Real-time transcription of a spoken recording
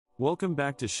Welcome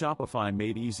back to Shopify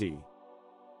Made Easy.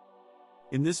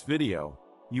 In this video,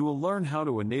 you will learn how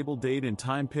to enable date and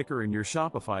time picker in your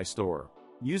Shopify store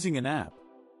using an app.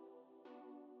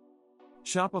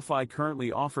 Shopify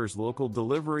currently offers local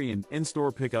delivery and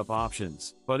in-store pickup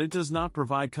options, but it does not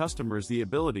provide customers the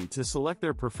ability to select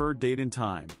their preferred date and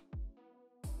time.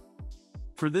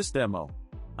 For this demo,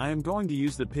 I am going to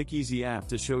use the Pickeasy app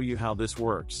to show you how this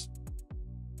works.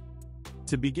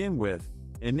 To begin with,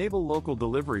 enable local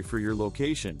delivery for your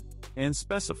location, and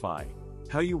specify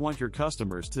how you want your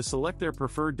customers to select their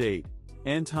preferred date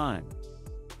and time.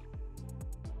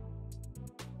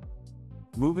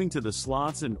 Moving to the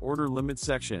slots and order limit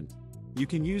section, you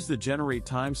can use the Generate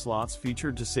Time Slots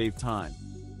feature to save time,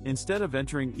 instead of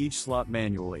entering each slot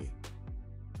manually.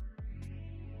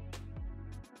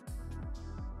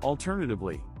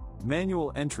 Alternatively,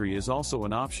 manual entry is also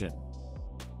an option.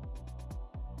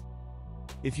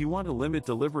 If you want to limit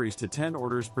deliveries to 10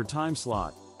 orders per time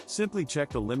slot, simply check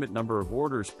the limit number of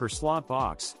orders per slot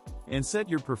box, and set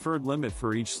your preferred limit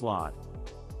for each slot.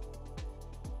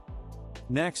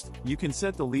 Next, you can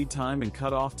set the lead time and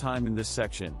cut-off time in this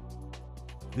section.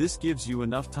 This gives you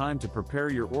enough time to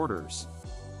prepare your orders.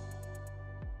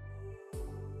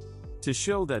 To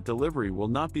show that delivery will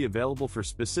not be available for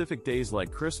specific days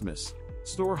like Christmas,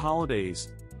 store holidays,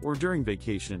 or during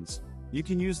vacations, you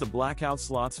can use the blackout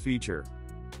slots feature.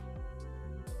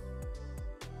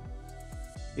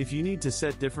 If you need to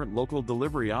set different local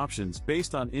delivery options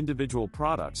based on individual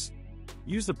products,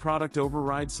 use the product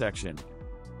override section.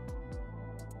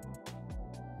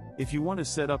 If you want to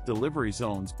set up delivery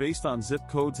zones based on zip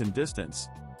codes and distance,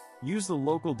 use the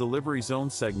local delivery zone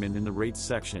segment in the rates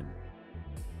section.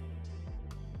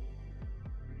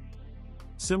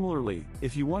 Similarly,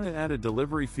 if you want to add a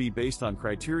delivery fee based on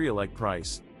criteria like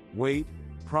price, weight,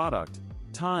 product,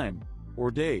 time,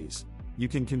 or days, you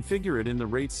can configure it in the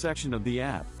rates section of the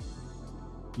app.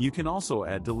 You can also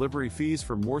add delivery fees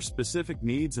for more specific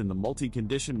needs in the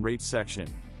multi-condition rates section.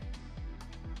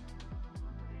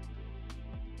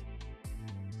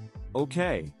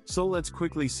 Okay, so let's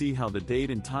quickly see how the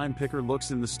date and time picker looks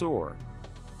in the store.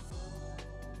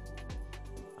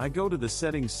 I go to the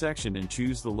settings section and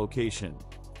choose the location.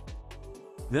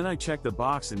 Then I check the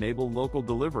box Enable Local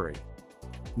Delivery.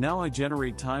 Now I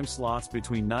generate time slots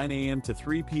between 9 a.m. to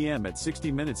 3 p.m. at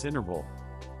 60 minutes interval.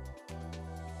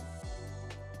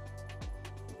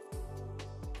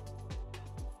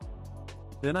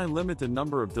 Then I limit the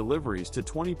number of deliveries to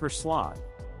 20 per slot.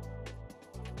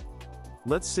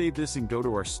 Let's save this and go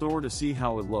to our store to see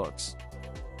how it looks.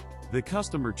 The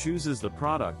customer chooses the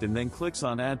product and then clicks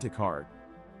on Add to Cart.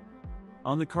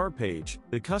 On the cart page,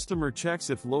 the customer checks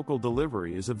if local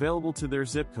delivery is available to their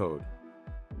zip code.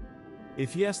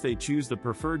 If yes, they choose the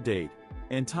preferred date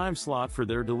and time slot for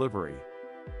their delivery.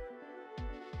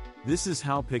 This is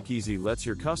how Pickeasy lets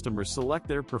your customers select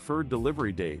their preferred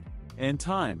delivery date and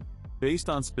time based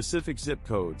on specific zip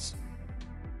codes.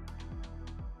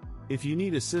 If you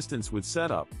need assistance with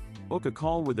setup, book a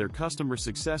call with their customer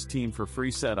success team for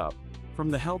free setup from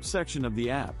the help section of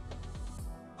the app.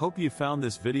 Hope you found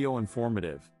this video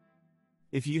informative.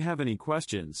 If you have any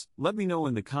questions, let me know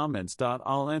in the comments.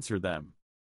 I'll answer them.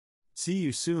 See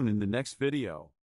you soon in the next video.